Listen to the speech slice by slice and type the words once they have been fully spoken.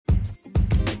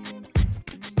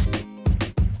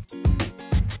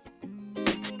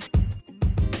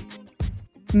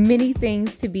Many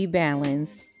things to be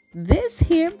balanced. This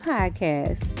here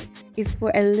podcast is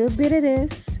for a little bit of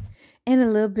this and a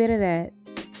little bit of that.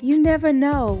 You never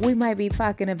know, we might be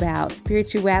talking about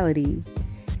spirituality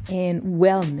and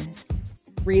wellness,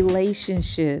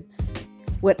 relationships,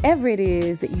 whatever it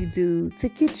is that you do to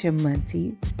get your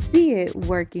money, be it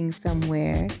working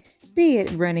somewhere, be it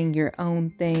running your own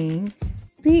thing,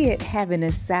 be it having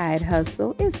a side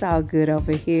hustle. It's all good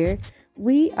over here.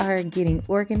 We are getting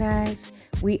organized.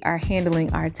 We are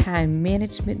handling our time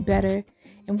management better,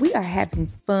 and we are having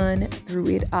fun through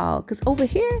it all. Because over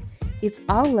here, it's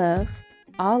all love,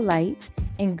 all light,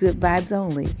 and good vibes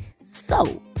only.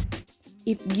 So,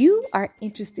 if you are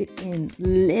interested in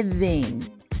living,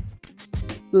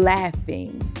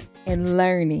 laughing, and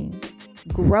learning,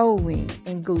 growing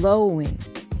and glowing,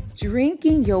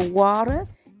 drinking your water,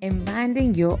 and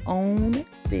minding your own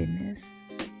business,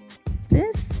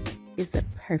 this is the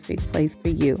perfect place for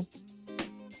you.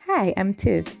 Hi, I'm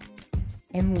Tiff,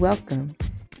 and welcome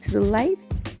to the Life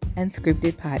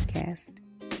Unscripted podcast.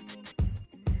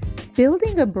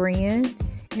 Building a brand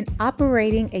and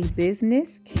operating a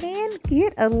business can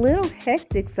get a little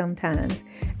hectic sometimes.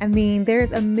 I mean,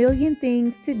 there's a million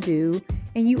things to do,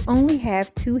 and you only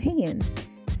have two hands,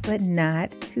 but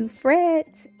not to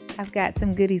fret. I've got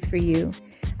some goodies for you.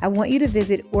 I want you to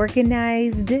visit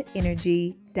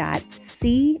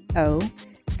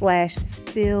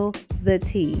organizedenergy.co/spill the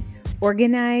tea.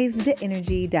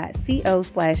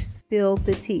 Organizedenergy.co/spill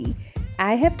the tea.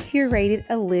 I have curated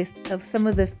a list of some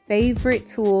of the favorite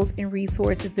tools and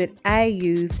resources that I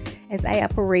use as I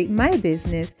operate my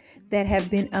business that have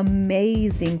been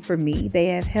amazing for me. They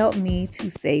have helped me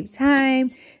to save time.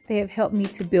 They have helped me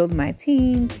to build my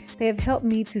team. They have helped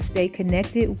me to stay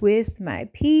connected with my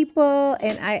people.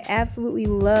 And I absolutely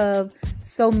love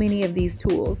so many of these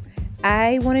tools.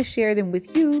 I want to share them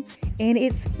with you, and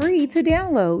it's free to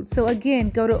download. So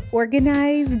again, go to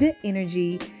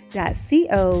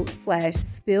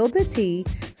organizedenergy.co/spill the tea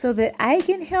so that I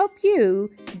can help you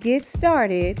get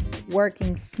started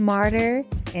working smarter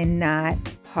and not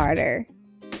harder.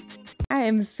 I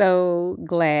am so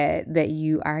glad that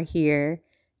you are here.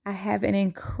 I have an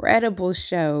incredible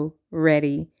show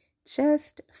ready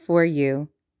just for you.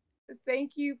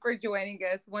 Thank you for joining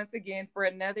us once again for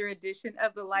another edition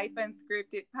of the Life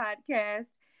Unscripted podcast.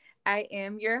 I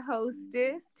am your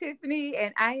hostess, Tiffany,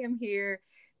 and I am here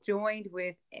joined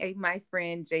with my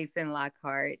friend, Jason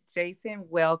Lockhart. Jason,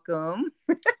 welcome.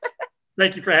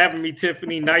 Thank you for having me,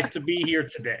 Tiffany. Nice to be here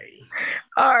today.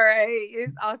 All right.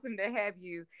 It's awesome to have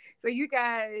you. So you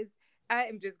guys, I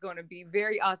am just going to be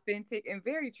very authentic and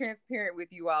very transparent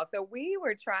with you all. So we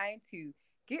were trying to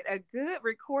get a good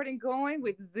recording going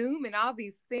with Zoom and all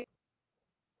these things.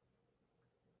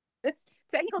 It's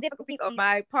technical difficulties on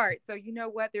my part. So you know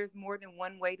what? There's more than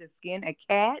one way to skin a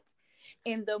cat.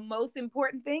 And the most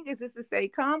important thing is just to stay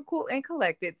calm, cool, and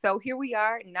collected. So here we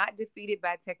are, not defeated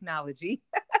by technology.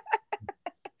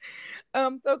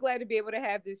 I'm so glad to be able to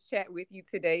have this chat with you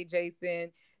today,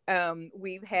 Jason.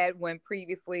 We've had one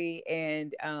previously,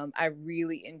 and I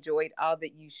really enjoyed all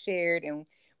that you shared. And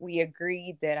we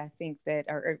agreed that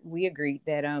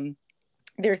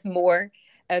there's more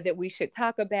that we should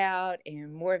talk about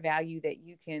and more value that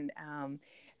you can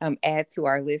add to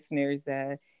our listeners'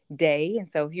 day. And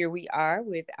so here we are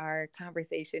with our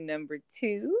conversation number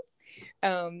 2.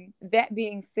 That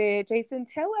being said, Jason,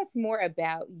 tell us more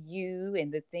about you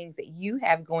and the things that you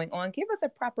have going on. Give us a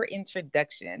proper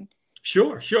introduction.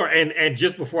 Sure. And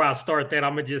just before I start that,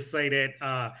 I'm gonna just say that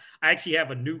I actually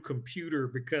have a new computer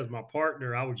because my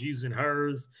partner, I was using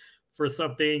hers for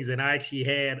some things, and I actually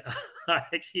had I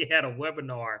actually had a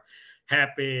webinar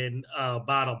happen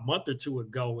about a month or two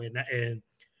ago, and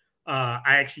I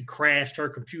actually crashed her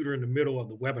computer in the middle of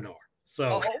the webinar. So,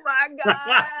 oh my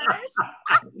gosh.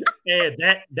 And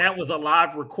that was a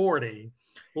live recording.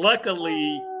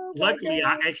 Luckily,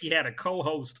 I actually had a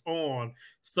co-host on,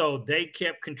 so they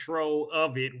kept control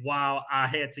of it while I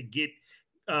had to get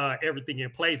everything in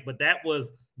place. But that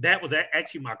was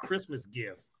actually my Christmas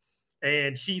gift.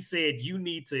 And she said, "You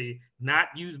need to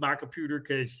not use my computer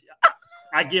because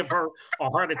I give her a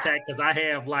heart attack because I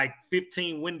have like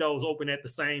 15 windows open at the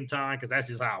same time because that's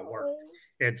just how it works."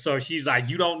 And so she's like,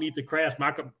 "You don't need to crash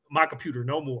my computer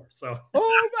no more." So,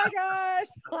 oh my gosh.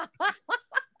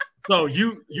 So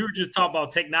you just talk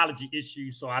about technology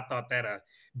issues, so I thought that'd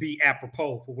be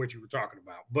apropos for what you were talking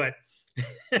about. But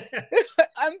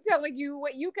I'm telling you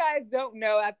what you guys don't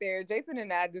know out there. Jason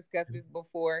and I discussed this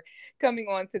before coming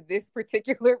on to this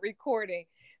particular recording.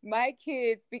 My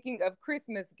kids, speaking of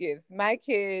Christmas gifts, my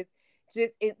kids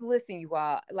listen, you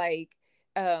all, like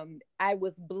I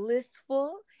was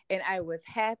blissful and I was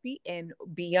happy and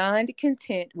beyond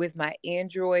content with my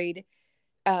Android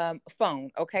phone.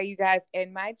 Okay, you guys.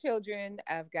 And my children,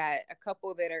 I've got a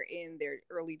couple that are in their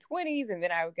early 20s, and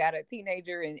then I've got a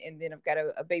teenager, and then I've got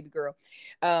a baby girl,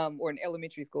 or an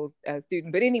elementary school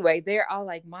student. But anyway, they're all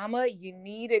like, Mama, you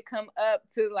need to come up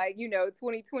to, like,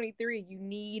 2023. You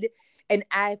need an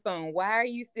iPhone. Why are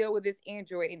you still with this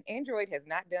Android? And Android has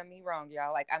not done me wrong,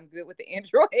 y'all. Like, I'm good with the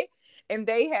Android. And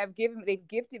they've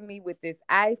gifted me with this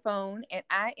iPhone. And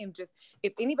I am just,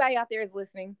 if anybody out there is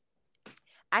listening,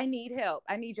 I need help.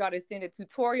 I need y'all to send a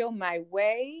tutorial my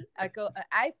way. Like an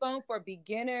iPhone for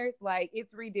beginners. Like,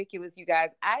 it's ridiculous, you guys.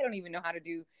 I don't even know how to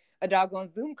do a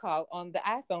doggone Zoom call on the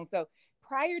iPhone. So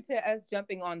prior to us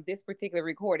jumping on this particular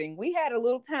recording, we had a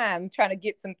little time trying to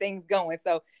get some things going.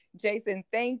 So Jason,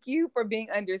 thank you for being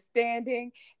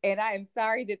understanding. And I am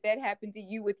sorry that that happened to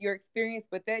you with your experience,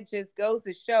 but that just goes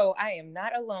to show I am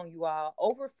not alone, you all.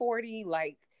 Over 40,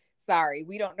 like, sorry,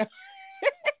 we don't know.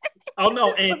 Oh,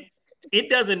 no. And it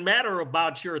doesn't matter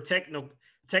about your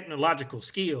technological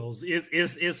skills.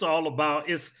 It's all about,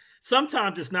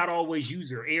 sometimes it's not always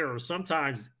user error.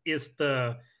 Sometimes it's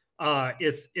the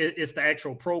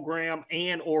actual program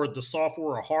and or the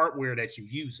software or hardware that you're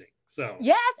using. So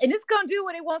yes, and it's gonna do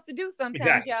what it wants to do sometimes,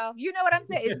 exactly. y'all. You know what I'm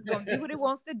saying? It's just gonna do what it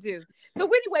wants to do. So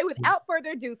anyway, without further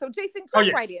ado, so Jason,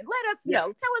 jump right in. Let us know.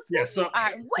 Tell us who you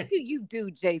are. What do you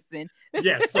do, Jason?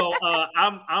 So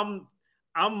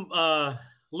I'm a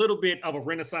little bit of a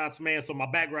Renaissance man. So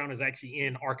my background is actually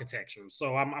in architecture.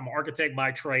 So I'm an architect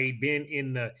by trade, been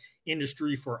in the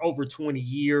industry for over 20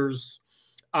 years.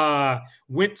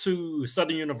 Went to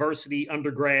Southern University,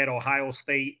 undergrad, Ohio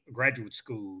State graduate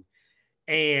school.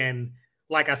 And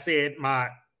like I said, my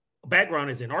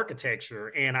background is in architecture,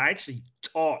 and I actually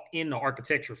taught in the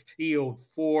architecture field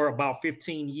for about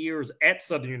 15 years at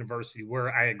Southern University,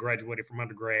 where I had graduated from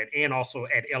undergrad, and also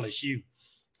at LSU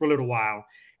for a little while.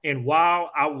 And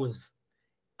while I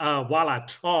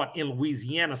taught in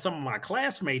Louisiana, some of my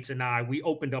classmates and I, we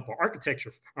opened up an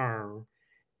architecture firm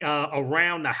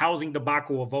around the housing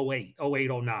debacle of 08,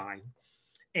 09.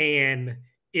 And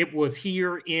it was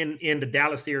here in the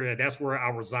Dallas area. That's where I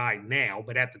reside now.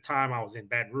 But at the time, I was in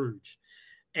Baton Rouge.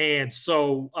 And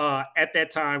so at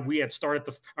that time, we had started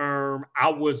the firm. I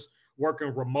was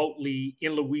working remotely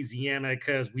in Louisiana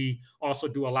because we also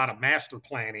do a lot of master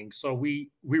planning. So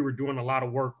we were doing a lot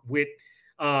of work with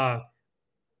other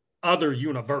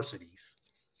universities.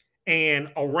 And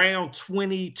around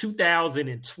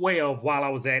 2012, while I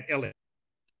was at LSU,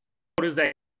 what is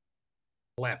that?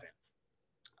 11.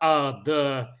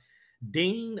 The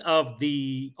dean of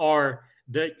she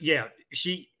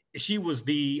was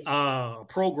the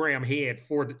program head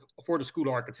for the School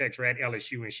of Architecture at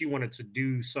LSU, and she wanted to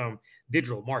do some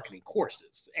digital marketing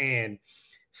courses. And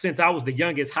since I was the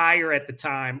youngest hire at the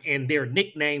time, and their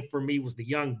nickname for me was the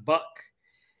Young Buck.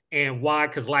 And why?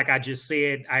 Because like I just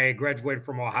said, I had graduated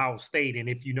from Ohio State, and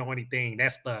if you know anything,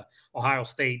 that's the Ohio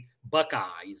State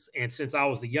Buckeyes. And since I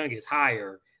was the youngest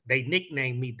hire, they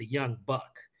nicknamed me the Young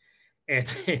Buck. And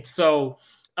so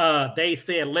they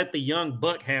said, let the Young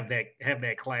Buck have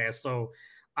that class. So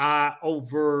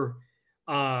over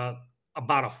about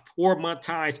a 4-month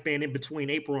time span in between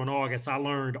April and August, I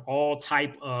learned all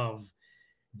type of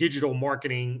digital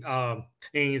marketing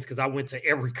things, because I went to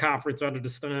every conference under the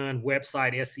sun: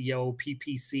 website, SEO,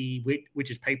 PPC,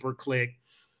 which is pay-per-click,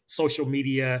 social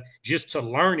media, just to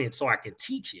learn it so I can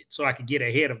teach it, so I could get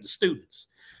ahead of the students.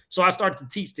 So I started to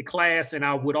teach the class, and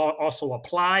I would also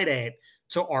apply that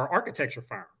to our architecture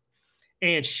firm.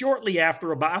 And shortly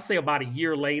after, about a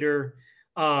year later,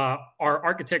 our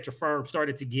architecture firm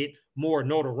started to get more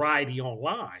notoriety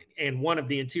online. And one of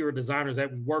the interior designers that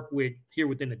we work with here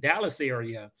within the Dallas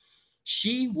area,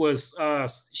 she reached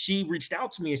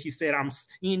out to me and she said, I'm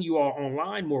seeing you all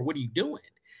online more. What are you doing?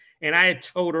 And I had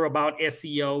told her about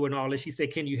SEO and all this. She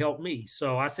said, can you help me?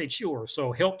 So I said, sure.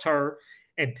 So helped her.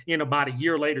 And in about a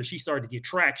year later, she started to get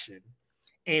traction.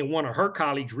 And one of her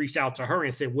colleagues reached out to her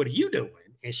and said, what are you doing?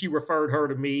 And she referred her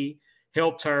to me,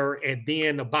 helped her. And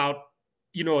then about,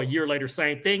 a year later,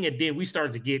 same thing. And then we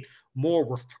started to get more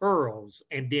referrals.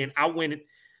 And then I went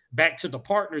back to the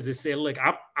partners and said, look,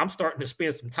 I'm starting to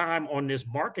spend some time on this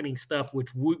marketing stuff, which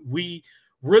we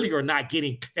really are not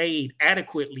getting paid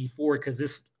adequately for, because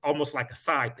it's almost like a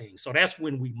side thing. So that's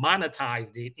when we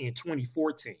monetized it in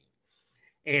 2014.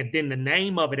 And then the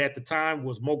name of it at the time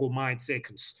was Mogul Mindset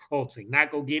Consulting.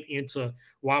 Not going to get into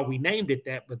why we named it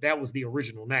that, but that was the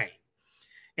original name.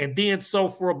 And then so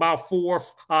for about 4 or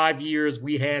 5 years,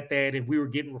 we had that, and we were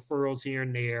getting referrals here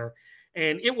and there.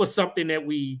 And it was something that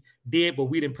we did, but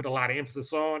we didn't put a lot of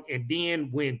emphasis on. And then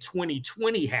when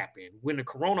 2020 happened, when the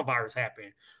coronavirus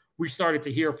happened, we started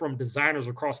to hear from designers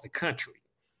across the country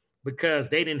because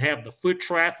they didn't have the foot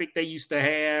traffic they used to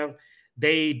have.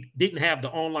 They didn't have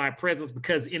the online presence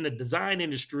because in the design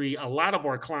industry, a lot of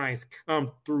our clients come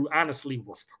through, honestly,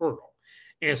 referral.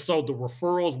 And so the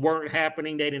referrals weren't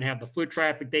happening. They didn't have the foot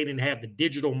traffic. They didn't have the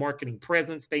digital marketing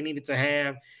presence they needed to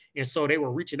have. And so they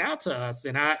were reaching out to us.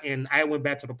 And I went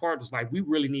back to the partners like, we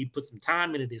really need to put some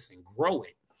time into this and grow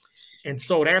it. And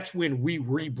so that's when we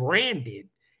rebranded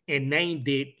and named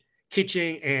it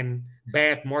Kitchen and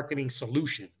Bath Marketing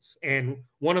Solutions. And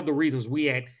one of the reasons we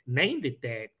had named it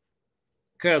that,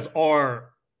 because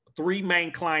our three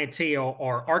main clientele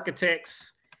are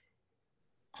architects,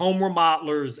 home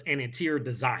remodelers, and interior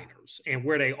designers. And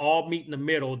where they all meet in the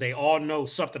middle, they all know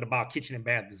something about kitchen and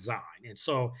bath design. And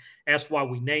so that's why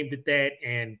we named it that.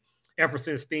 And ever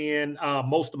since then,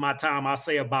 most of my time, I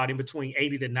say about in between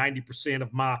 80 to 90%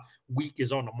 of my week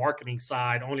is on the marketing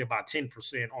side, only about 10%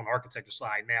 on the architecture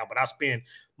side now. But I spend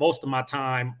most of my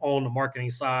time on the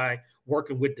marketing side,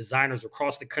 working with designers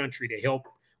across the country to help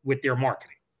with their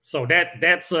marketing. So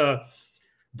that's a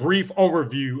brief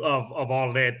overview of all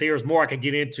of that. There's more I could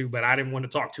get into, but I didn't want to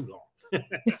talk too long.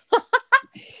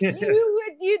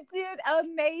 You did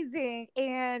amazing.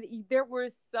 And there were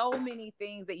so many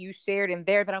things that you shared in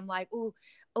there that I'm like, ooh,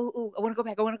 I want to go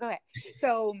back.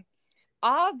 So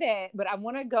all that, but I'm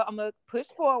going to push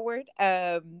forward.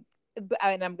 And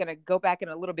I'm going to go back in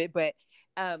a little bit, but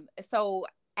so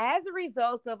as a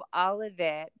result of all of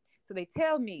that, so they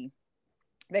tell me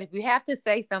that if you have to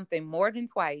say something more than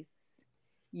twice,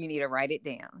 you need to write it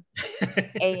down.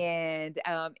 And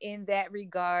in that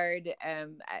regard,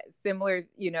 similar,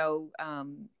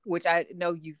 which I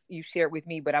know you've shared with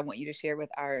me, but I want you to share with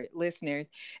our listeners.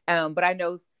 But I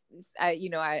know,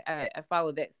 I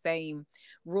follow that same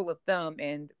rule of thumb,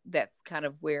 and that's kind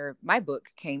of where my book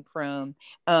came from.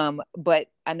 But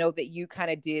I know that you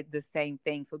kind of did the same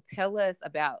thing. So tell us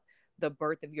about the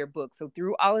birth of your book. So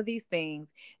through all of these things,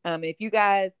 if you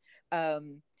guys,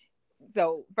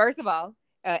 so first of all,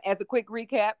 as a quick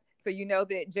recap, so you know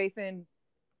that Jason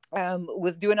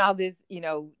was doing all this,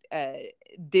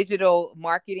 digital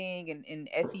marketing and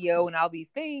SEO and all these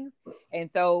things.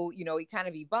 And so, he kind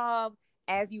of evolved.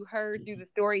 As you heard through the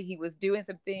story, he was doing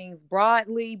some things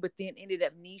broadly, but then ended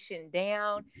up niching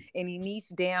down, and he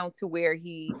niched down to where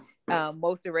he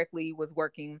most directly was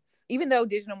working. Even though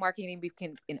digital marketing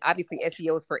and obviously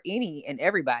SEO is for any and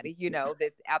everybody,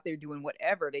 that's out there doing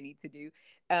whatever they need to do.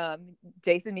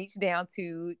 Jason niched down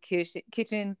to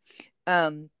kitchen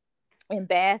and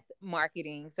bath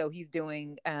marketing. So he's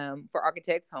doing for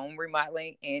architects, home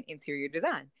remodeling, and interior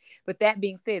design. But that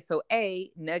being said, so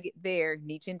nugget there,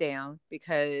 niching down,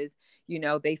 because,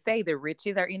 they say the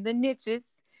riches are in the niches.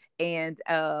 And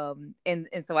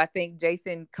so I think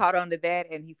Jason caught on to that,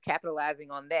 and he's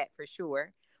capitalizing on that for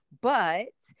sure. But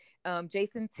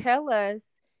Jason, tell us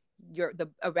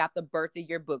about the birth of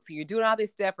your book. So you're doing all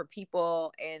this stuff for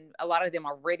people, and a lot of them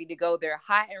are ready to go. They're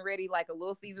hot and ready like a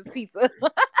Little Caesars pizza.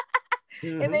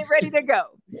 And they're ready to go.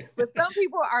 But some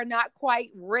people are not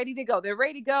quite ready to go. They're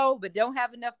ready to go, but don't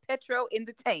have enough petrol in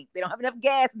the tank. They don't have enough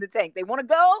gas in the tank. They want to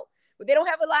go, but they don't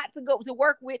have a lot to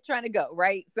work with trying to go,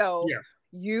 right? So yes.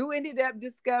 You ended up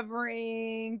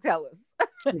discovering, tell us.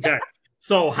 Okay.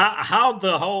 So how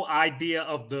the whole idea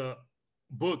of the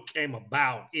book came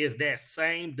about is that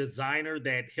same designer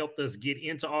that helped us get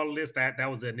into all of this, that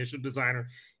was the initial designer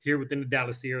here within the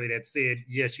Dallas area that said,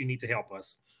 yes, you need to help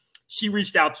us. She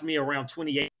reached out to me around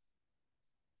 28.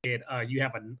 You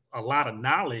have a lot of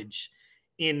knowledge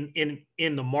in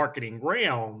the marketing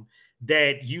realm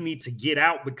that you need to get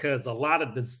out, because a lot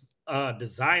of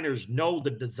designers know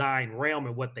the design realm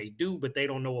and what they do, but they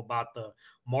don't know about the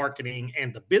marketing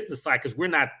and the business side, because we're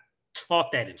not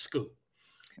taught that in school.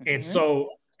 Mm-hmm.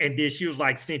 And then she was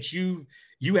like, since you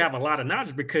have a lot of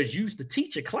knowledge because you used to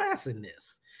teach a class in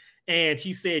this. And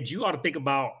she said, you ought to think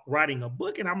about writing a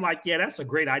book. And I'm like, yeah, that's a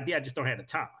great idea. I just don't have the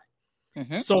time.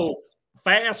 Mm-hmm. So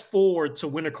fast forward to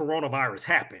when the coronavirus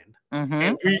happened,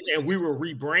 mm-hmm. and we were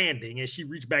rebranding, and she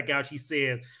reached back out. She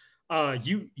said,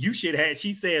 you should have,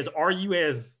 she says, are you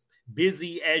as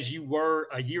busy as you were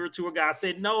a year or two ago? I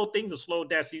said, no, things are slowed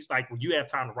down. She's like, well, you have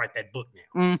time to write that book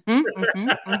now. Mm-hmm,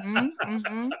 mm-hmm,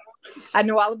 mm-hmm. I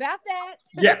know all about that.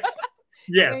 Yes.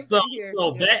 Yes. So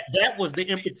that was the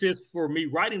impetus for me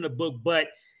writing the book. But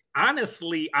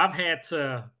honestly, I've had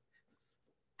to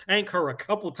thank her a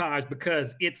couple times,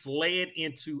 because it's led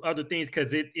into other things,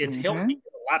 because it's mm-hmm. helped me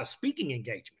with a lot of speaking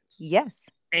engagements. Yes.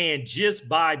 And just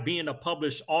by being a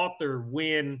published author,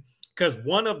 because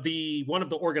one of the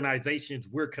organizations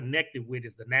we're connected with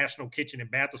is the National Kitchen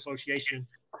and Bath Association,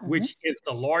 which is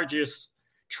the largest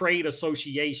trade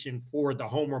association for the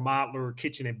home remodeler,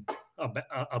 kitchen and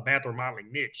a bath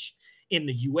remodeling niche in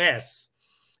the U.S.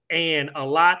 And a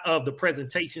lot of the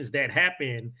presentations that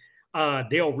happen,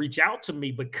 they'll reach out to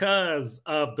me because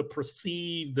of the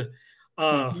perceived,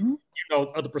 of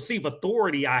the perceived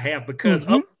authority I have because of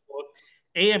the book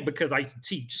and because I used to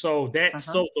teach. So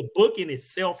so the book in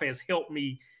itself has helped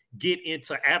me get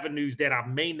into avenues that I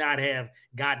may not have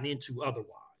gotten into otherwise.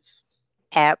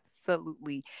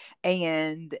 Absolutely.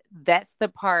 And that's the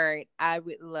part I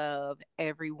would love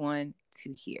everyone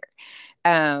to hear.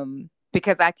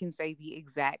 Because I can say the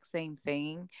exact same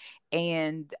thing.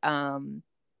 And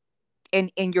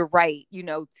you're right,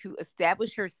 to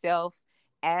establish yourself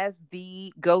as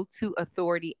the go-to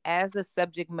authority, as a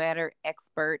subject matter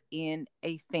expert in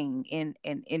a thing, in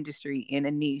an industry, in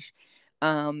a niche.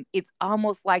 It's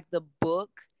almost like the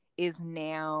book is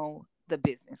now the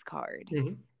business card.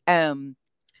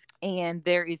 And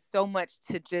there is so much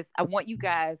to I want you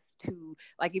guys to,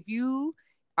 like, if you've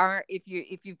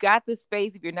got the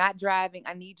space, if you're not driving,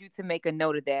 I need you to make a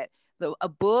note of that. A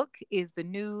book is the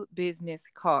new business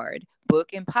card.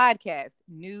 Book and podcast,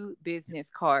 new business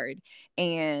card.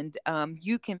 And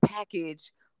you can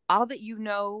package all that you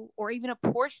know, or even a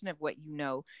portion of what you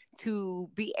know,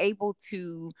 to be able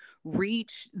to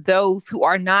reach those who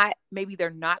are not, maybe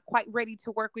they're not quite ready to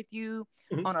work with you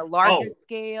on a larger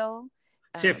scale.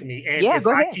 Tiffany, and if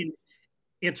I can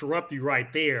interrupt you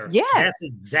right there, that's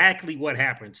exactly what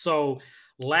happened. So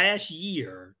last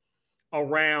year,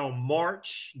 around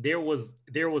March, there was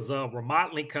a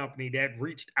remodeling company that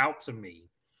reached out to me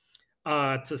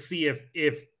to see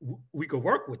if we could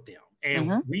work with them,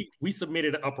 and we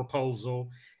submitted a proposal,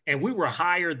 and we were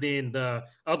higher than the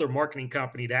other marketing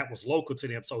company that was local to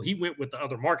them. So he went with the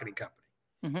other marketing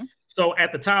company. So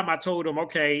at the time, I told him,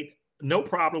 okay, no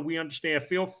problem. We understand.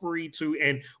 Feel free to,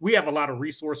 and we have a lot of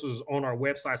resources on our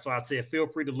website. So I said, feel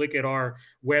free to look at our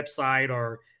website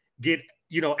or get,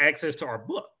 access to our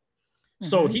book.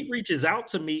 So he reaches out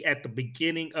to me at the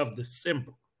beginning of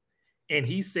December, and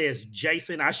he says,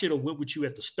 Jason, I should have went with you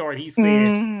at the start. He said,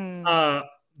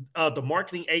 the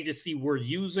marketing agency we're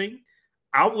using,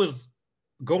 I was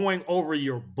going over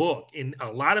your book, and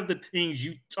a lot of the things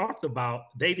you talked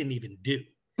about, they didn't even do.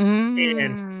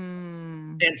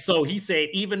 And so he said,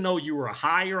 even though you were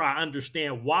higher, I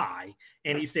understand why.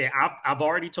 And he said, I've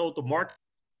already told the market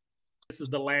this is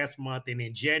the last month, and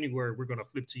in January we're going to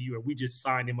flip to you. And we just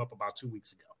signed him up about 2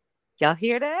 weeks ago. Y'all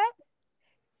hear that?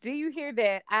 Do you hear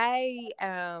that?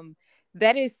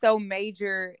 That is so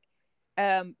major,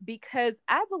 because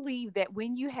I believe that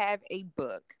when you have a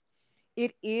book,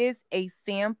 it is a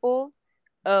sample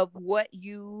of what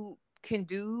you can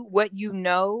do, what you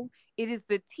know. It is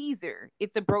the teaser.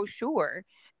 It's a brochure.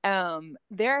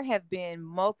 There have been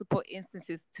multiple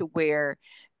instances to where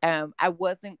I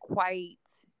wasn't quite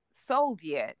sold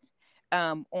yet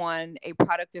on a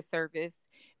product or service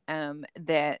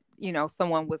that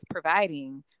someone was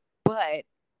providing, but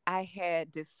I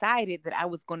had decided that I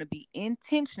was going to be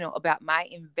intentional about my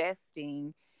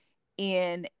investing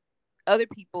in other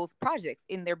people's projects,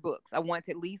 in their books. I want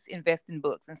to at least invest in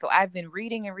books. And so I've been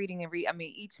reading and reading and reading. I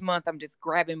mean, each month I'm just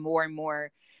grabbing more and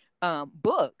more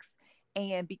books.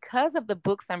 And because of the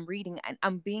books I'm reading,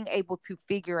 I'm being able to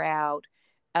figure out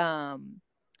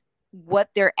what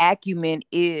their acumen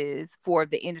is for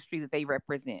the industry that they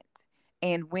represent.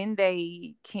 And when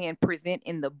they can present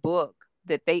in the book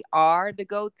that they are the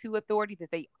go-to authority,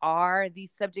 that they are the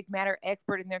subject matter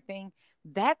expert in their thing,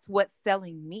 that's what's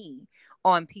selling me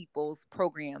on people's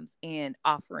programs and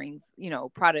offerings,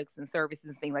 products and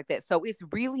services, things like that. So it's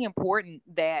really important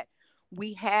that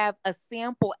we have a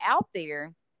sample out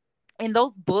there. And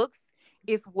those books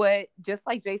is what, just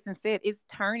like Jason said, is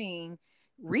turning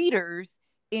readers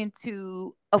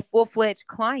into a full-fledged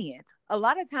client. A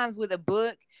lot of times with a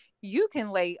book, you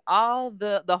can lay all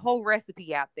the whole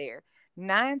recipe out there.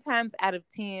 9 times out of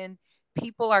 10,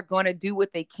 people are going to do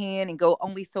what they can and go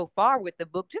only so far with the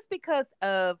book, just because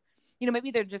of,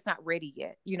 maybe they're just not ready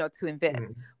yet, to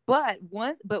invest. But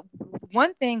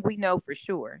one thing we know for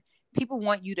sure, people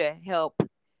want you to help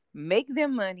make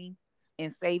them money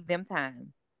and save them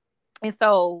time. And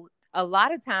so a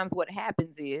lot of times what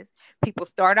happens is people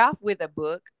start off with a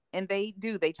book, and they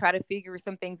try to figure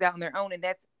some things out on their own. And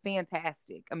that's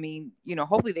fantastic. I mean,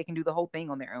 hopefully they can do the whole thing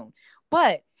on their own.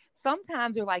 But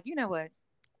sometimes they're like, you know what,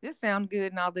 this sounds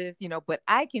good and all this, but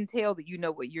I can tell that you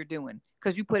know what you're doing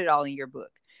because you put it all in your book.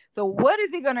 So what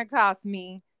is it going to cost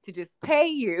me to just pay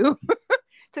you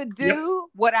to do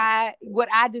what I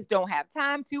just don't have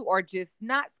time to, or just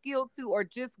not skilled to, or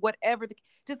just whatever.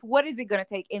 Just what is it going to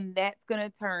take, and that's going to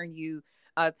turn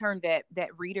that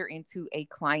reader into a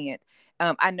client.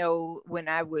 I know when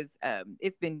I was,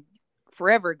 it's been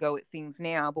forever ago, it seems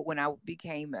now, but when I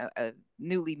became a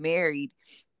newly married,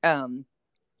 and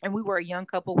we were a young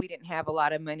couple, we didn't have a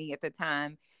lot of money at the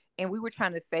time, and we were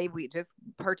trying to save. We just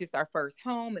purchased our first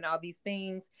home and all these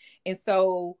things, and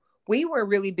so we were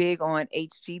really big on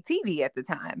HGTV at the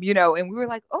time, and we were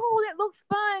like, oh, that looks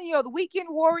fun. The Weekend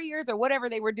Warriors or whatever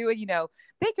they were doing,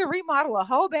 they could remodel a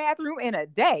whole bathroom in a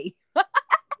day. I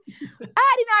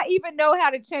did not even know how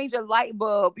to change a light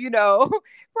bulb,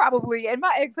 probably. And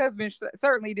my ex-husband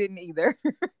certainly didn't either.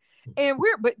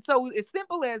 But so as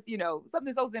simple as,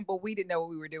 something so simple, we didn't know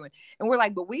what we were doing. And we're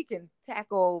like, but we can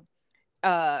tackle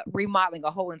remodeling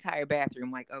a whole entire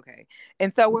bathroom. Like, okay.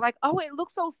 And so we're like, oh, it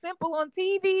looks so simple on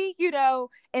TV,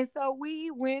 And so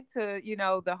we went to,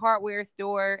 the hardware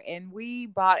store, and we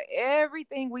bought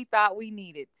everything we thought we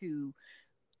needed to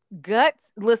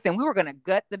listen, we were going to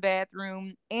gut the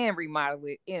bathroom and remodel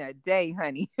it in a day,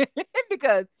 honey,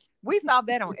 because we saw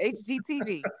that on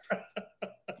HGTV.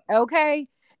 Okay.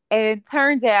 And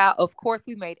turns out, of course,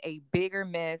 we made a bigger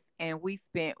mess, and we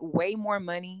spent way more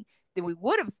money than we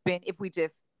would have spent if we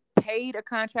just paid a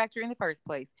contractor in the first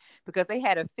place, because they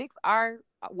had to fix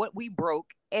what we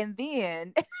broke, and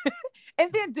then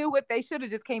do what they should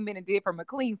have just came in and did from a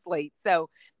clean slate. So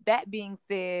that being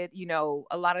said,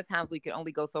 a lot of times we can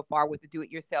only go so far with the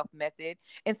do-it-yourself method,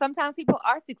 and sometimes people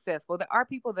are successful. There are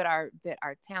people that are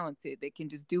talented, that can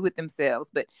just do it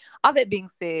themselves. But all that being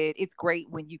said, it's great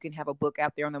when you can have a book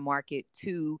out there on the market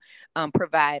to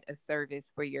provide a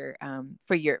service for your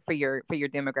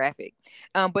demographic.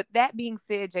 But that being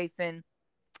said, Jason,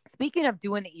 speaking of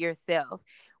doing it yourself,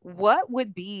 what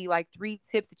would be like 3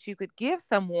 tips that you could give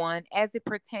someone as it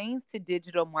pertains to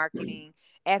digital marketing,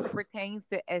 as it pertains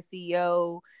to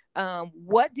SEO?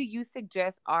 What do you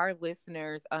suggest our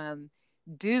listeners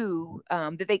do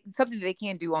something that they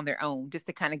can do on their own, just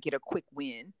to kind of get a quick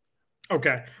win?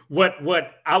 Okay. What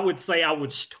I would say I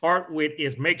would start with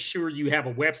is make sure you have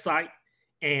a website.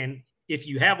 And if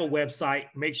you have a website,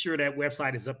 make sure that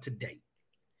website is up to date.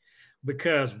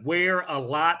 Because where a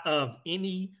lot of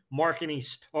any marketing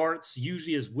starts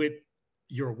usually is with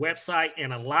your website.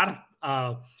 And a lot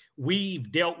of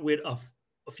we've dealt with a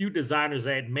few designers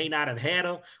that may not have had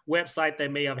a website. They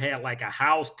may have had like a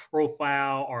house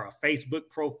profile or a Facebook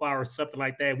profile or something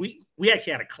like that. We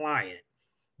actually had a client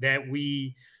that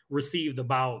we received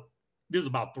about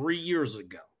 3 years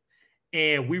ago.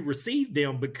 And we received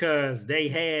them because they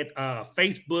had a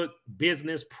Facebook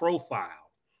business profile,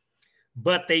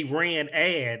 but they ran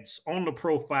ads on the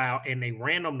profile, and they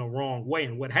ran them the wrong way.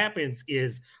 And what happens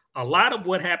is, a lot of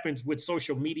what happens with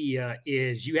social media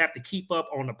is you have to keep up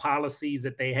on the policies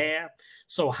that they have.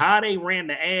 So how they ran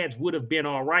the ads would have been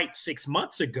all right 6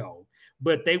 months ago,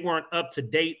 but they weren't up to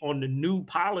date on the new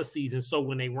policies. And so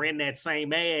when they ran that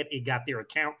same ad, it got their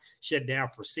account shut down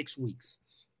for 6 weeks.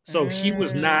 So she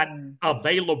was not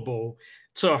available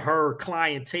to her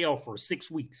clientele for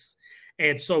 6 weeks.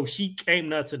 And so she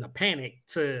came to us in a panic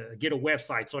to get a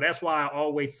website. So that's why I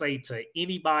always say to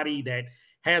anybody that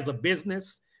has a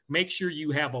business, make sure you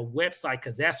have a website,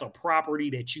 because that's a property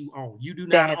that you own. You do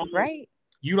not own. Right.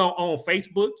 You don't own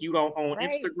Facebook. You don't own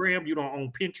Instagram. You don't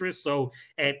own Pinterest. So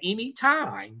at any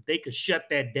time, they could shut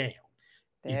that down.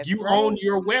 If you own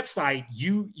your website,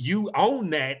 you own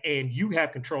that, and you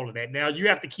have control of that. Now, you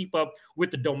have to keep up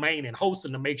with the domain and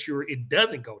hosting to make sure it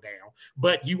doesn't go down,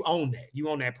 but you own that. You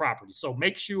own that property. So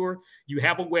make sure you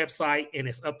have a website and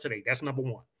it's up to date. That's number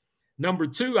 1. Number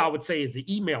 2, I would say, is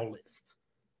the email list.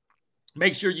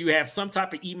 Make sure you have some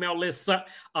type of email list.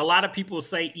 A lot of people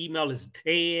say email is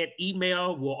dead.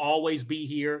 Email will always be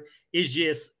here. It's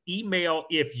just email,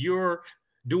 if you're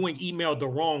doing email the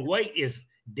wrong way, is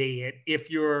dead. If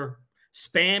you're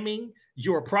spamming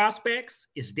your prospects,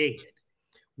 it's dead.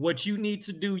 What you need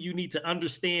to do, you need to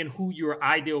understand who your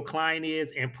ideal client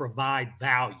is and provide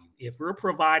value. If we're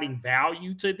providing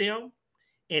value to them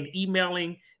and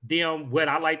emailing them, what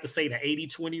I like to say, the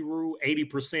 80-20 rule,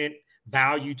 80%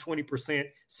 value, 20%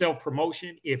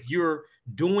 self-promotion. If you're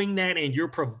doing that and you're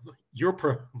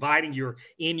providing your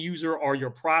end user or your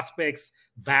prospects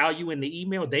value in the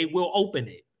email, they will open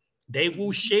it. They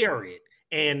will share it.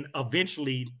 And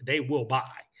eventually they will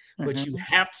buy. But you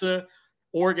have to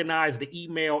organize the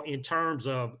email in terms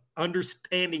of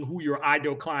understanding who your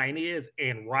ideal client is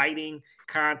and writing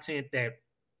content that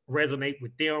resonate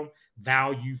with them,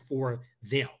 value for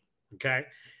them. Okay.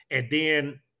 And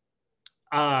then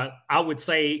I would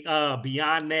say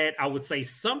beyond that, I would say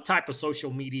some type of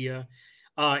social media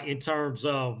in terms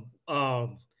of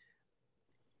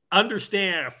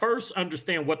understand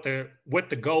what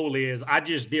the goal is. I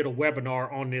just did a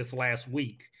webinar on this last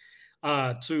week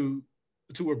to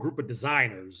a group of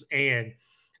designers, and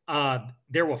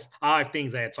there were 5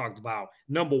 things I had talked about.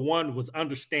 Number 1 was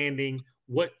understanding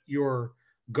what your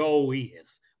goal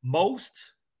is.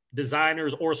 Most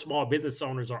designers or small business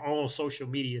owners are on social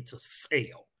media to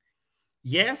sell.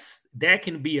 Yes, that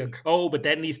can be a goal, but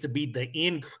that needs to be the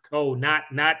end goal, not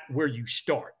where you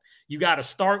start. You got to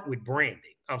start with branding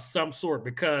of some sort,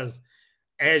 because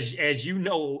as you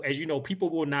know, people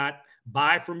will not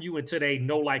buy from you until they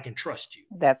know, like, and trust you.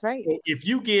 That's right. So if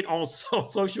you get on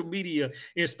social media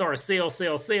and start sell,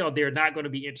 they're not going to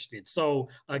be interested. So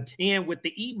again, with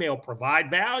the email,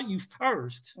 provide value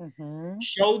first.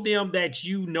 Show them that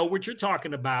you know what you're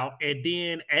talking about, and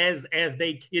then as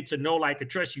they get to know, like, and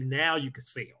trust you, now you can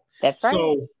sell. That's right.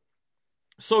 So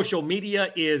social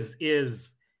media is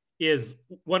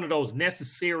one of those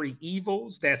necessary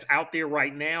evils that's out there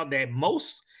right now, that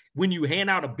most, when you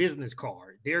hand out a business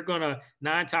card, they're gonna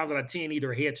 9 times out of 10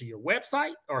 either head to your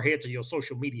website or head to your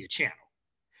social media channel.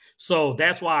 So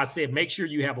that's why I said, make sure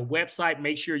you have a website,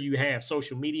 make sure you have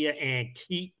social media, and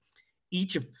keep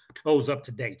each of those up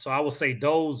to date. So I will say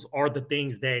those are the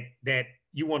things that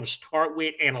you want to start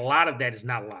with, and a lot of that is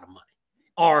not a lot of money.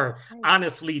 Or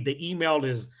honestly, the email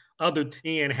is, other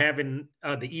than having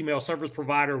the email service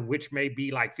provider, which may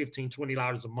be like $15,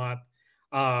 $20 a month.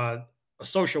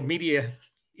 Social media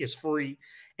is free.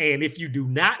 And if you do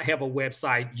not have a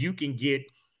website, you could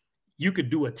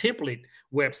do a template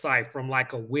website from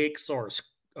like a Wix or a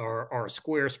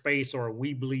Squarespace or a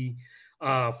Weebly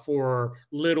for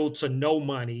little to no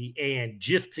money, and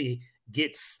just to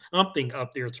get something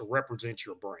up there to represent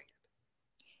your brand.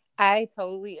 I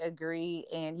totally agree.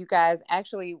 And you guys,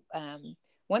 actually,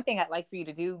 one thing I'd like for you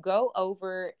to do, go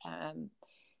over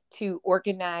to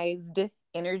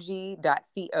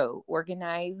organizedenergy.co,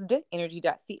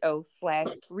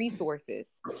 organizedenergy.co/resources.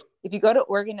 If you go to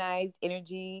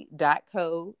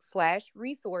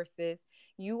organizedenergy.co/resources,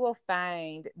 you will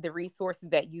find the resources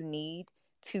that you need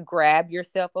to grab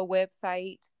yourself a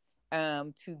website,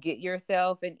 to get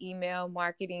yourself an email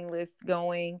marketing list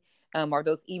going, or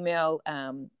those email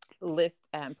list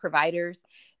providers.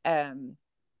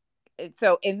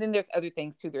 So, and then there's other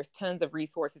things too. There's tons of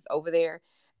resources over there,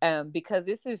 because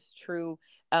this is true.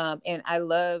 And I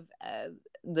love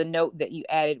the note that you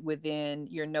added within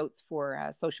your notes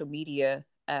for social media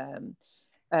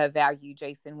value,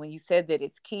 Jason, when you said that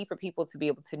it's key for people to be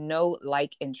able to know,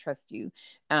 like, and trust you.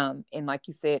 And like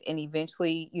you said, and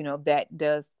eventually, that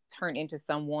does turn into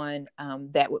someone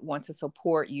that would want to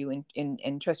support you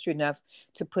and trust you enough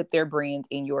to put their brand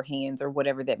in your hands, or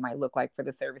whatever that might look like for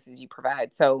the services you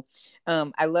provide. So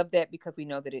I love that, because we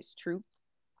know that it's true.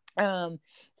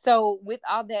 So with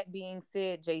all that being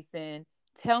said, Jason,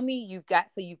 tell me, you got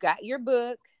your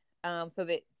book, so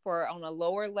that for on a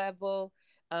lower level,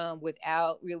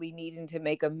 without really needing to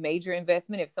make a major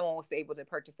investment, if someone was able to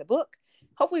purchase the book,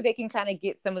 hopefully they can kind of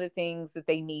get some of the things that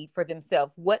they need for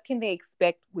themselves. What can they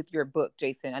expect with your book,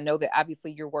 Jason? I know that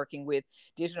obviously you're working with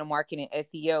digital marketing and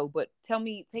SEO, but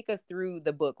take us through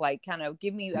the book. Like, kind of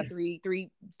give me a three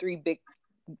big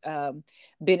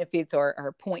benefits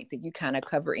or points that you kind of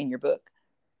cover in your book.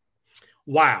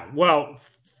 Wow. Well,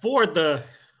 for the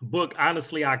book,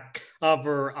 honestly, I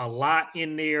cover a lot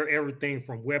in there, everything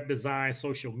from web design,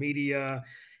 social media,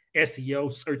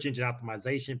 SEO, search engine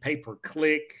optimization,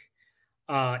 pay-per-click,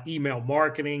 email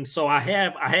marketing. So I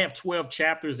have 12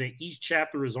 chapters, and each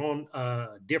chapter is on a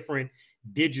different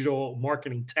digital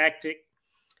marketing tactic.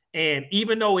 And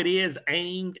even though it is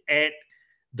aimed at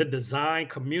the design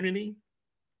community,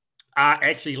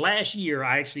 last year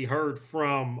I actually heard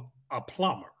from a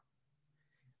plumber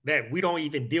that we don't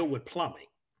even deal with plumbing.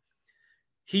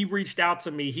 He reached out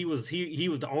to me. He was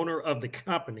the owner of the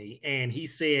company, and he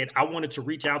said, I wanted to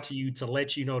reach out to you to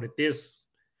let you know that this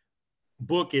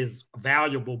book is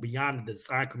valuable beyond the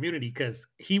design community, because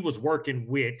he was working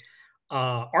with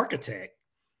an architect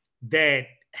that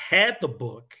had the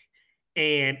book,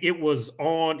 and it was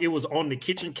on the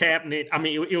kitchen cabinet. I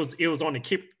mean, it was on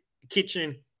the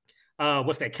kitchen,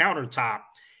 what's that, countertop.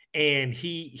 And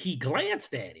he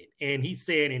glanced at it, and he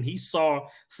said, and he saw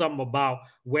something about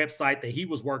website that he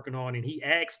was working on, and he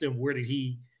asked him, where did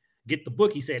he get the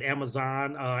book? He said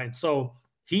Amazon. And so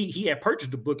he had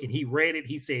purchased the book, and he read it.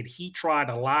 He said he tried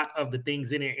a lot of the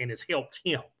things in it, and it's helped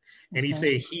him. And he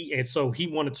said so he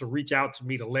wanted to reach out to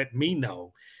me to let me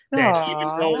know that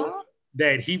even though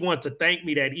that he wants to thank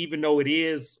me, that even though it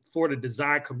is for the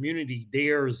design community,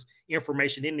 there's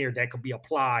information in there that could be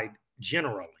applied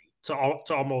generally.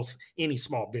 to almost any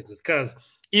small business. Because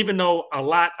even though a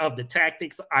lot of the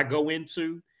tactics I go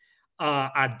into,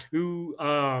 I do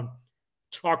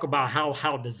talk about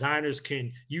how designers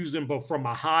can use them, but from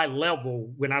a high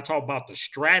level. When I talk about the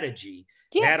strategy,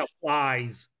 Yeah. that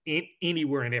applies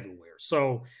anywhere and everywhere.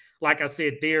 So, like I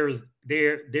said, there's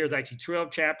actually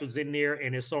 12 chapters in there,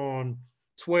 and it's on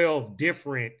 12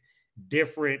 different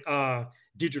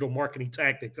digital marketing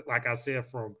tactics. Like I said,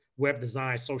 from web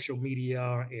design, social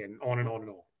media, and on and on and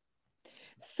on.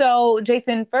 So,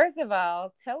 Jason, first of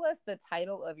all, tell us the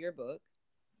title of your book.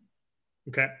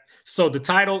 Okay. So the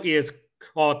title is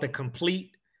called The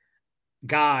Complete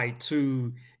Guide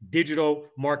to Digital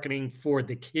Marketing for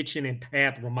the Kitchen and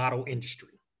Bath Remodel Industry.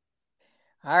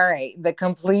 All right. The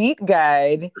Complete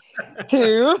Guide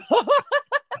to...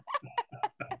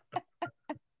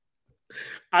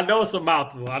 I know it's a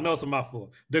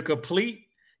mouthful. The Complete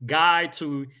Guide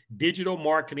to Digital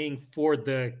Marketing for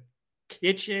the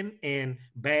Kitchen and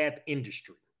Bath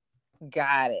Industry.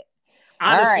 Got it.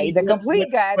 Honestly, all right. The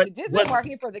Complete Guide to Digital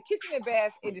Marketing for the Kitchen and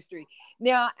Bath Industry.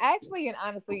 Now, actually, and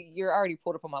honestly, you're already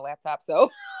pulled up on my laptop, so...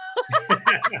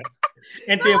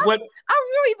 And then what? I've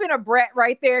really been a brat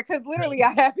right there, because literally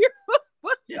I have your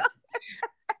book. Yeah.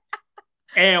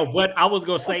 And what I was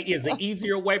gonna say is an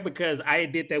easier way, because I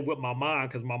did that with my mom,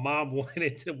 because my mom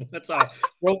wanted to, once I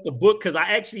wrote the book, because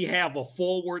I actually have a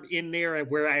foreword in there and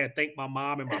where I had thanked my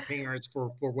mom and my parents for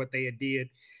what they had did.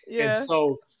 Yeah. And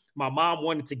so my mom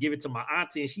wanted to give it to my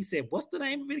auntie, and she said, "What's the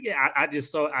name of it again?" I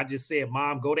just said,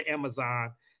 "Mom, go to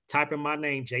Amazon, type in my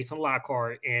name, Jason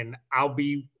Lockhart, and I'll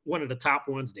be one of the top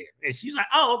ones there." And she's like,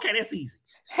 "Oh, okay, that's easy."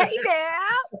 Hey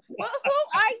now, well, who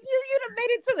are you? You done made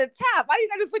it to the top. Why you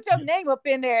gotta just put your name up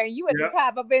in there and you at the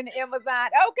top up in Amazon?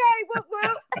 Okay, whoop,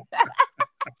 whoop.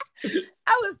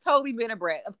 I was totally being a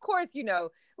brat. Of course,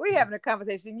 we're having a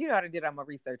conversation. You know how to do all my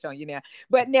research on you now.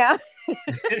 But now,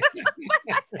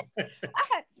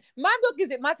 my book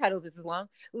my title's just as long.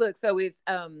 Look, so it's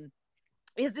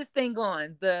is this thing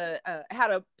on the how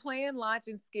to plan, launch,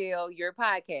 and scale your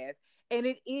podcast. And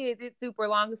it's super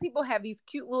long, because people have these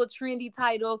cute little trendy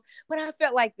titles, but I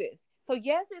felt like this. So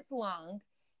yes, it's long.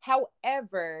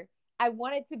 However, I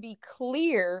wanted to be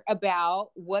clear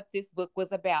about what this book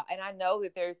was about. And I know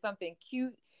that there's something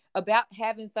cute about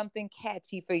having something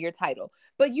catchy for your title,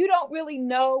 but you don't really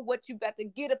know what you've got to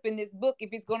get up in this book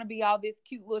if it's going to be all this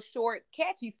cute little short,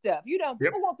 catchy stuff.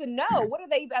 People want to know, what are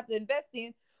they about to invest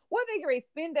in? What are they going to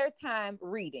spend their time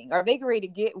reading? Are they going to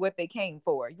get what they came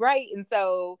for? Right. And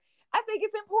so I think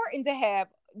it's important to have,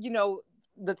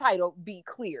 the title be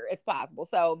clear as possible.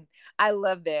 So I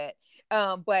love that.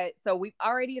 But so we've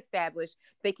already established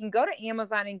they can go to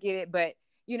Amazon and get it, but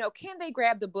can they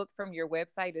grab the book from your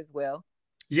website as well?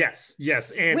 Yes.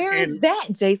 And where is that,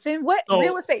 Jason? What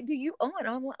real estate do you own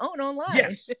online?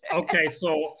 Yes. Okay.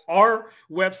 So our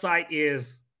website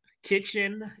is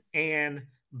Kitchen and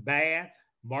Bath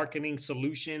Marketing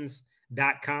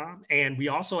Solutions.com. And we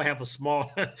also have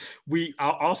I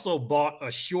also bought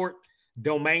a short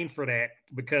domain for that,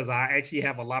 because I actually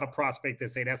have a lot of prospects that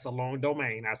say that's a long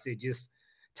domain. I said, just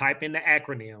type in the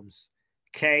acronyms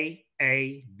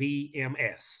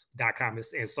KABMS.com.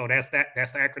 And so that's the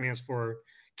acronyms for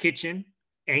Kitchen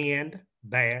and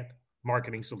Bath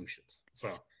Marketing Solutions.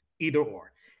 So either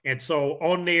or. And so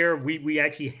on there, we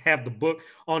actually have the book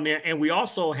on there, and we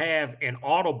also have an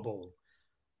audible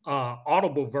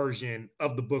version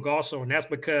of the book also. And that's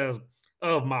because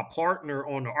of my partner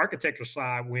on the architecture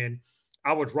side. When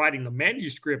I was writing the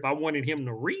manuscript, I wanted him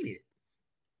to read it.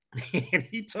 And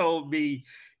he told me,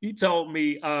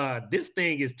 this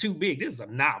thing is too big. This is a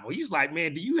novel. He's like,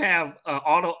 "Man, do you have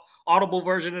an audible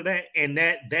version of that?" And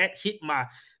that hit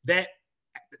that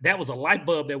was a light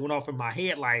bulb that went off in my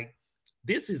head. Like,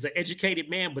 this is an educated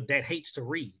man, but that hates to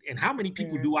read. And how many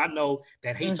people do I know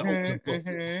that hate to open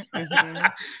a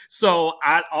book? So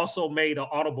I also made an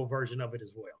audible version of it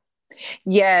as well.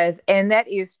 Yes, and that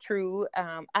is true.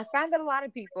 I find that a lot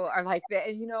of people are like that,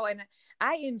 and and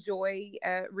I enjoy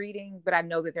reading, but I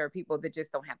know that there are people that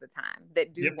just don't have the time,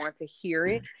 that do want to hear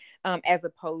it, as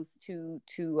opposed to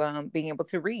being able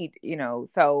to read.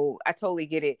 So I totally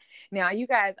get it. Now, you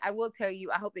guys, I will tell you,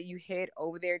 I hope that you head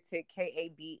over there to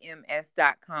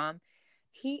KABMS.com.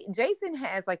 Jason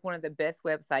has like one of the best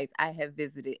websites I have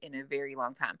visited in a very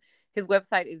long time. His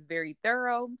website is very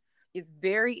thorough. It's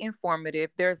very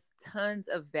informative. There's tons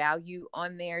of value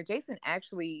on there. Jason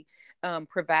actually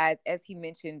provides, as he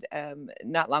mentioned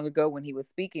not long ago when he was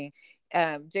speaking,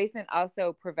 Jason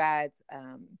also provides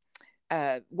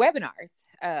webinars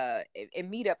and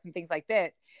meetups and things like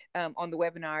that on the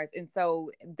webinars. And so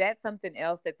that's something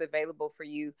else that's available for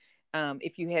you.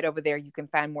 If you head over there, you can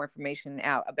find more information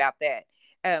out about that.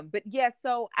 But yeah,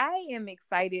 so I am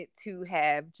excited to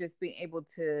have just been able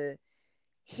to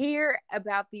hear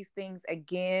about these things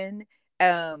again.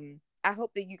 I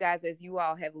hope that you guys, as you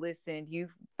all have listened,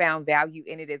 you've found value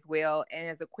in it as well. And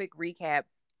as a quick recap,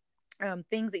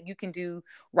 things that you can do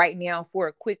right now for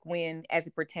a quick win as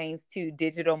it pertains to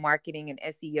digital marketing and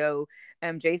SEO.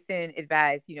 Jason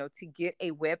advised, to get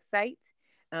a website.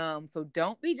 So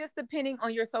don't be just depending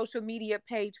on your social media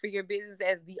page for your business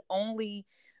as the only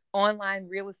online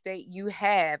real estate you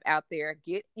have out there.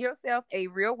 Get yourself a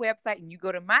real website, and you go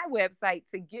to my website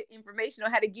to get information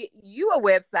on how to get you a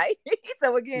website.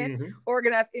 So again,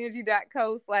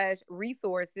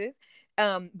 organizedergy.co/resources.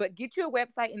 But get you a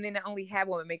website, and then not only have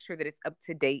one, but make sure that it's up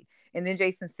to date. And then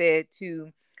Jason said to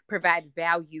provide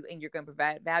value, and you're going to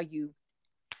provide value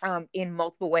in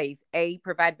multiple ways. A,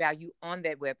 provide value on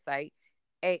that website.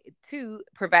 Two,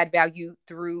 provide value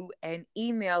through an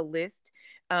email list.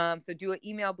 So do an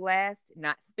email blast,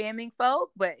 not spamming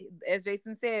folk, but as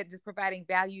Jason said, just providing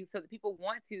value so that people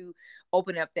want to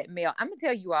open up that mail. I'm gonna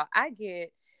tell you all, I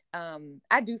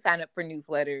do sign up for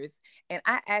newsletters, and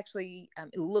I actually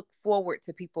look forward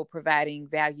to people providing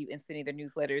value and sending their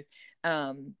newsletters.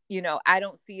 I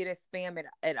don't see it as spam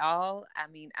at all. I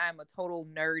mean, I'm a total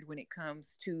nerd when it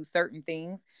comes to certain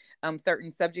things,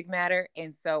 certain subject matter.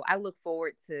 And so I look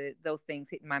forward to those things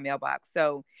hitting my mailbox.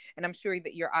 So, and I'm sure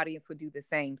that your audience would do the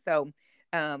same. So,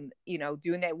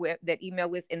 doing that email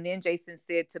list. And then Jason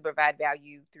said to provide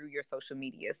value through your social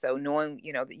media. So knowing,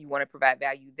 that you want to provide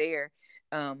value there.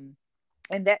 And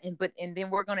then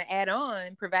we're going to add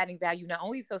on providing value, not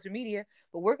only social media,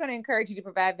 but we're going to encourage you to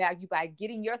provide value by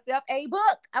getting yourself a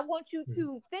book. I want you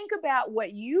to think about what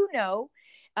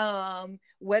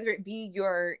whether it be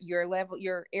your level,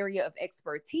 your area of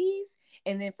expertise.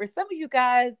 And then for some of you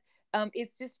guys,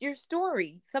 it's just your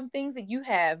story, some things that you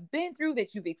have been through,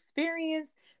 that you've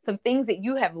experienced, some things that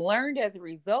you have learned as a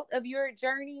result of your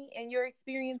journey and your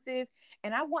experiences.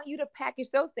 And I want you to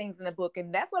package those things in a book.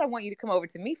 And that's what I want you to come over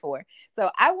to me for. So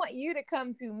I want you to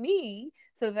come to me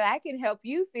so that I can help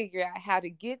you figure out how to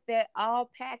get that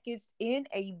all packaged in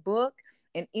a book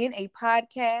and in a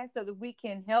podcast so that we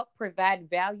can help provide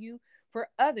value for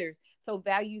others. So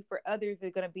value for others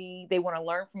is going to be, they want to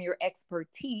learn from your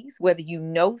expertise, whether you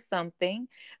know something,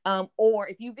 or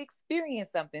if you've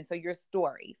experienced something, so your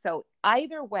story. So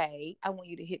either way, I want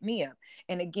you to hit me up.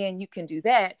 And again, you can do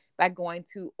that by going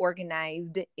to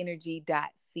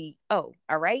organizedergy.co.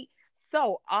 All right.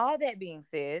 So all that being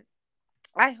said,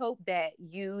 I hope that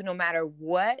you, no matter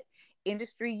what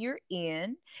industry you're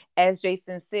in, as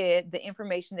Jason said, the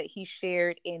information that he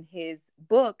shared in his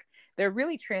book, they're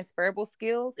really transferable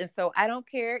skills. And so I don't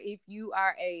care if you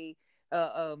are a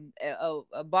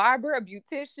barber, a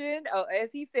beautician,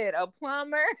 as he said, a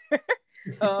plumber,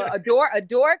 a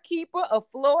doorkeeper, a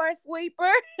floor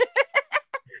sweeper.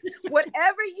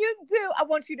 Whatever you do, I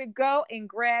want you to go and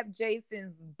grab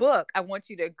Jason's book. I want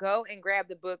you to go and grab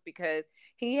the book because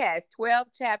he has 12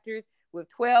 chapters with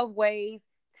 12 ways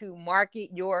to market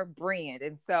your brand.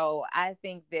 And so I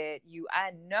think that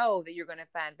I know that you're going to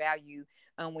find value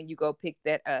when you go pick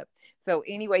that up. So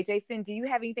anyway, Jason, do you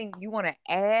have anything you want to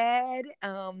add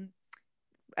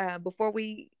before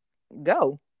we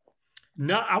go?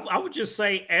 No, I would just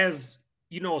say, as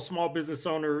a small business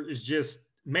owner, is just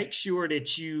make sure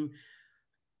that you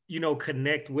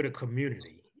connect with a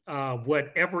community,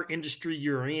 whatever industry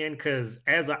you're in, because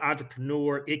as an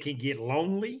entrepreneur, it can get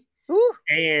lonely. Ooh.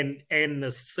 And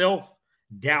the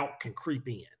self-doubt can creep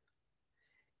in.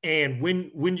 And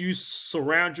when you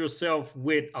surround yourself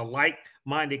with a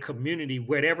like-minded community,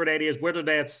 whatever that is, whether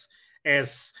that's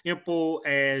as simple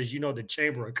as, the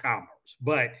Chamber of Commerce,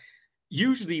 but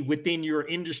usually within your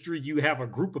industry, you have a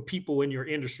group of people in your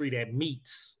industry that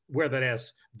meets, whether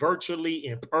that's virtually,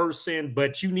 in person,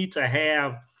 but you need to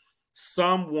have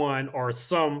someone or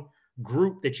some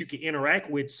group that you can interact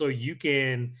with so you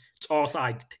can toss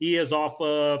ideas off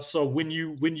of. So when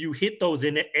you hit those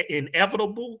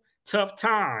inevitable tough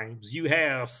times, you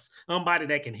have somebody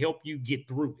that can help you get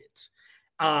through it.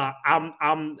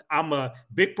 I'm a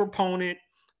big proponent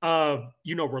of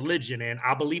religion, and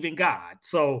I believe in God.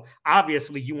 So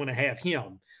obviously you want to have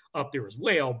him up there as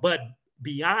well. But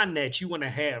beyond that, you want to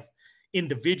have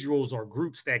individuals or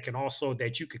groups that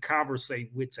you could conversate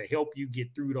with to help you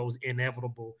get through those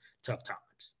inevitable tough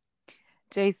times.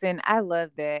 Jason, I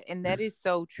love that. And that is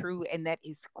so true. And that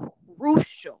is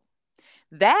crucial.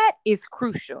 That is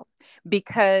crucial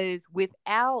because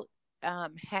without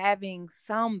having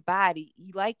somebody,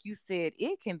 like you said,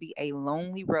 it can be a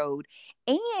lonely road,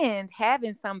 and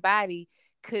having somebody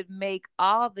could make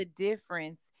all the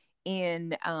difference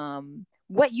in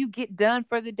what you get done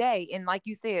for the day. And like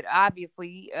you said,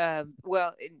 obviously,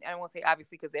 well, I won't say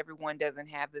obviously because everyone doesn't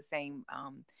have the same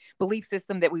belief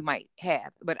system that we might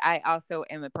have. But I also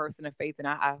am a person of faith, and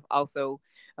I also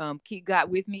keep God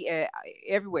with me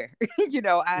everywhere.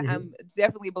 I'm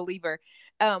definitely a believer.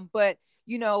 But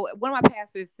one of my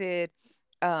pastors said,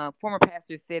 former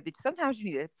pastor said that sometimes you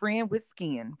need a friend with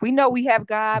skin. We know we have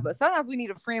God, but sometimes we need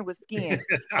a friend with skin.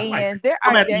 And there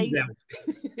are days,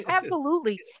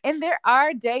 absolutely. And there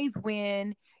are days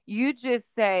when you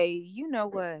just say, you know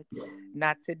what,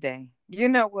 not today. You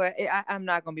know what, I'm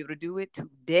not going to be able to do it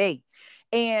today.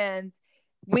 And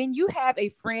when you have a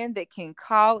friend that can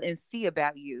call and see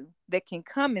about you, that can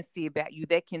come and see about you,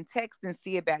 that can text and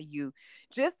see about you,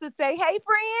 just to say, hey,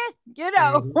 friend,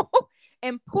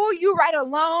 and pull you right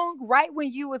along, right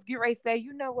when you was getting ready to say,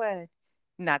 you know what,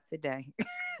 not today.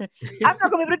 I'm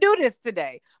not going to be able to do this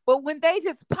today. But when they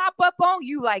just pop up on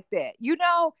you like that,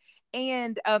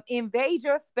 and invade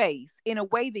your space in a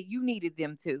way that you needed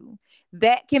them to,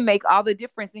 that can make all the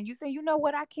difference. And you say, you know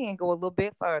what, I can go a little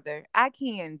bit further. I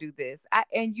can do this.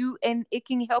 And it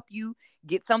can help you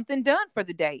get something done for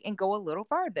the day and go a little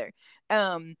further.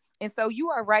 And so you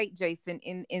are right, Jason,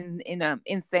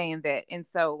 in saying that. And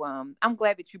so I'm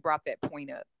glad that you brought that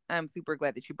point up. I'm super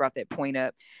glad that you brought that point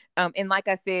up. And like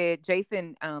I said,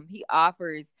 Jason, he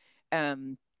offers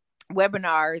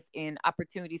webinars and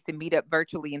opportunities to meet up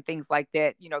virtually and things like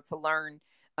that, to learn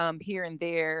here and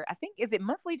there. I think, is it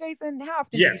monthly, Jason? How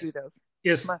often do you do those?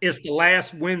 It's the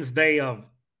last Wednesday of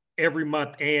every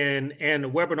month, and the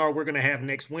webinar we're going to have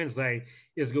next Wednesday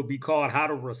is going to be called how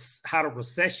to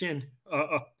recession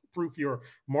proof your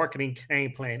marketing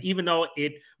game plan. Even though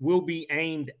it will be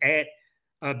aimed at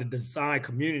the design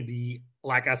community,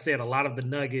 like I said, a lot of the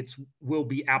nuggets will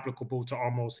be applicable to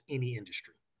almost any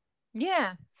industry.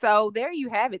 Yeah. So there you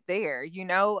have it there.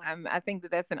 I think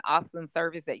that that's an awesome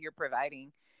service that you're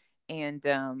providing. And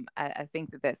I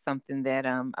think that that's something that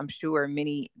I'm sure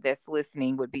many that's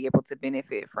listening would be able to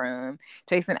benefit from.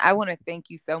 Jason, I want to thank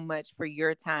you so much for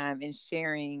your time and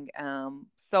sharing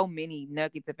so many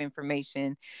nuggets of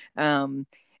information. And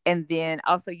then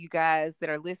also, you guys that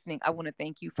are listening, I want to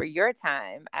thank you for your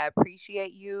time. I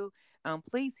appreciate you.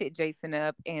 Please hit Jason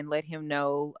up and let him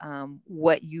know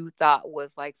what you thought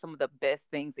was like some of the best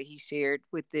things that he shared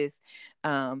with this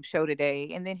show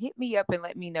today. And then hit me up and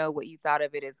let me know what you thought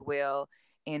of it as well.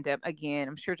 And again,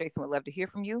 I'm sure Jason would love to hear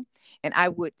from you, and I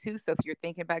would too. So if you're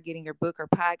thinking about getting your book or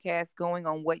podcast going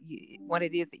on what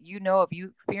it is that if you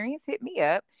experience, hit me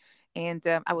up. And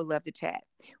I would love to chat.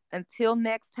 Until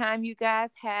next time, you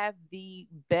guys, have the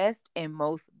best and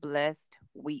most blessed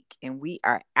week. And we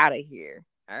are out of here.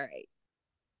 All right.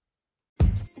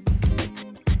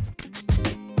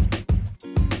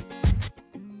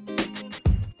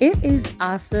 It is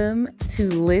awesome to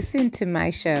listen to my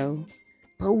show,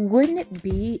 but wouldn't it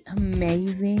be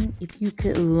amazing if you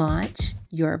could launch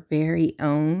your very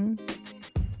own?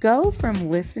 Go from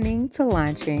listening to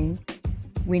launching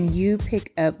when you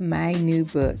pick up my new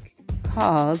book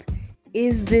called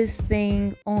Is This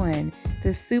Thing On?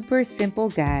 The Super Simple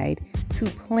Guide to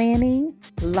Planning,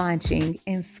 Launching,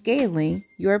 and Scaling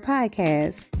Your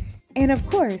Podcast. And of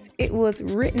course, it was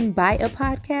written by a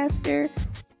podcaster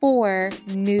for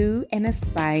new and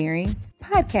aspiring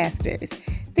podcasters.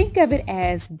 Think of it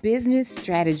as business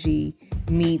strategy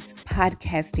meets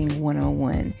podcasting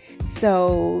 101.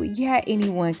 So yeah,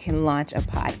 anyone can launch a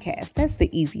podcast. That's the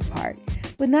easy part.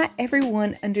 But not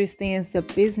everyone understands the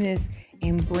business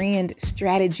and brand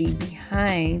strategy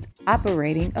behind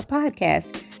operating a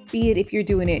podcast, be it if you're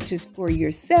doing it just for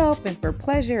yourself and for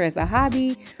pleasure as a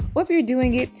hobby, or if you're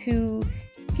doing it to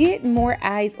get more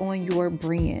eyes on your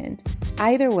brand.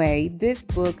 Either way, this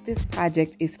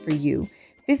project is for you.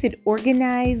 Visit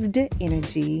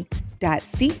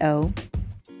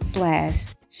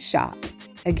organizedenergy.co/shop.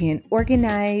 Again,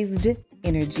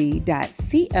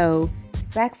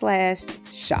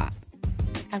 organizedenergy.co/shop.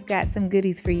 I've got some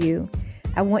goodies for you.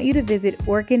 I want you to visit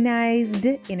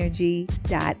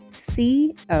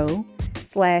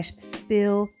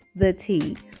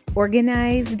organizedenergy.co/spill-the-tea.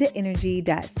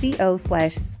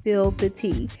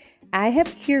 organizedenergy.co/spill-the-tea. I have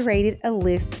curated a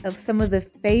list of some of the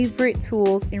favorite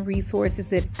tools and resources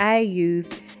that I use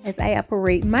as I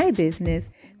operate my business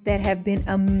that have been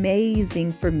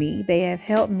amazing for me. They have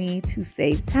helped me to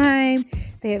save time.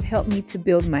 They have helped me to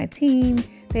build my team.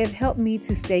 They have helped me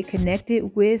to stay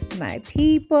connected with my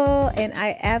people. And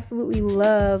I absolutely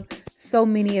love so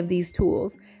many of these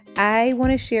tools. I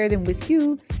want to share them with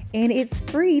you and it's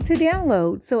free to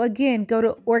download. So again, go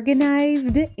to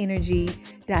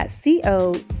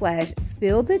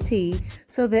organizedenergy.co/spill the tea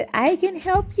so that I can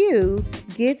help you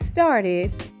get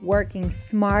started working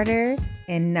smarter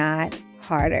and not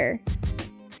harder.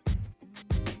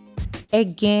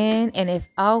 Again, and as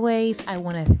always, I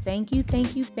want to thank you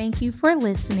for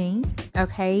listening.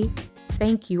 Okay.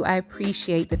 Thank you. I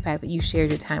appreciate the fact that you shared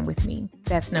your time with me.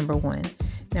 That's number one.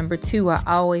 Number two, I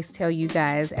always tell you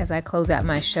guys as I close out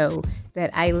my show that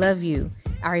I love you.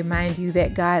 I remind you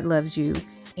that God loves you.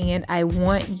 And I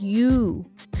want you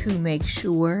to make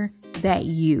sure that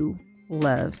you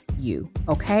love you.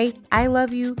 Okay? I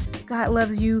love you. God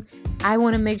loves you. I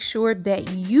want to make sure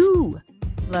that you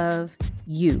love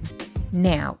you.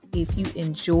 Now, if you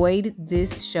enjoyed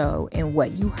this show and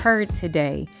what you heard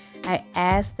today, I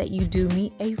ask that you do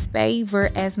me a favor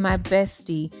as my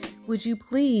bestie. Would you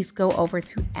please go over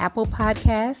to Apple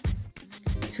Podcasts,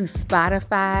 to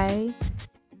Spotify,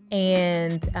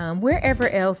 and wherever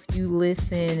else you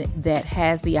listen that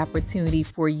has the opportunity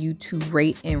for you to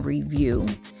rate and review.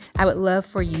 I would love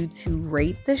for you to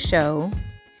rate the show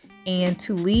and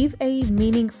to leave a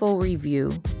meaningful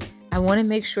review. I want to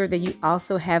make sure that you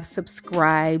also have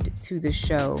subscribed to the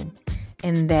show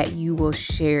and that you will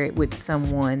share it with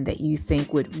someone that you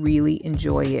think would really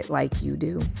enjoy it like you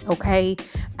do. Okay?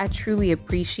 I truly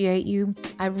appreciate you.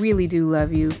 I really do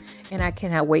love you. And I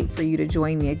cannot wait for you to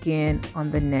join me again on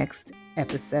the next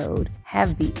episode.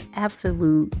 Have the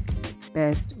absolute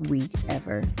best week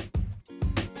ever.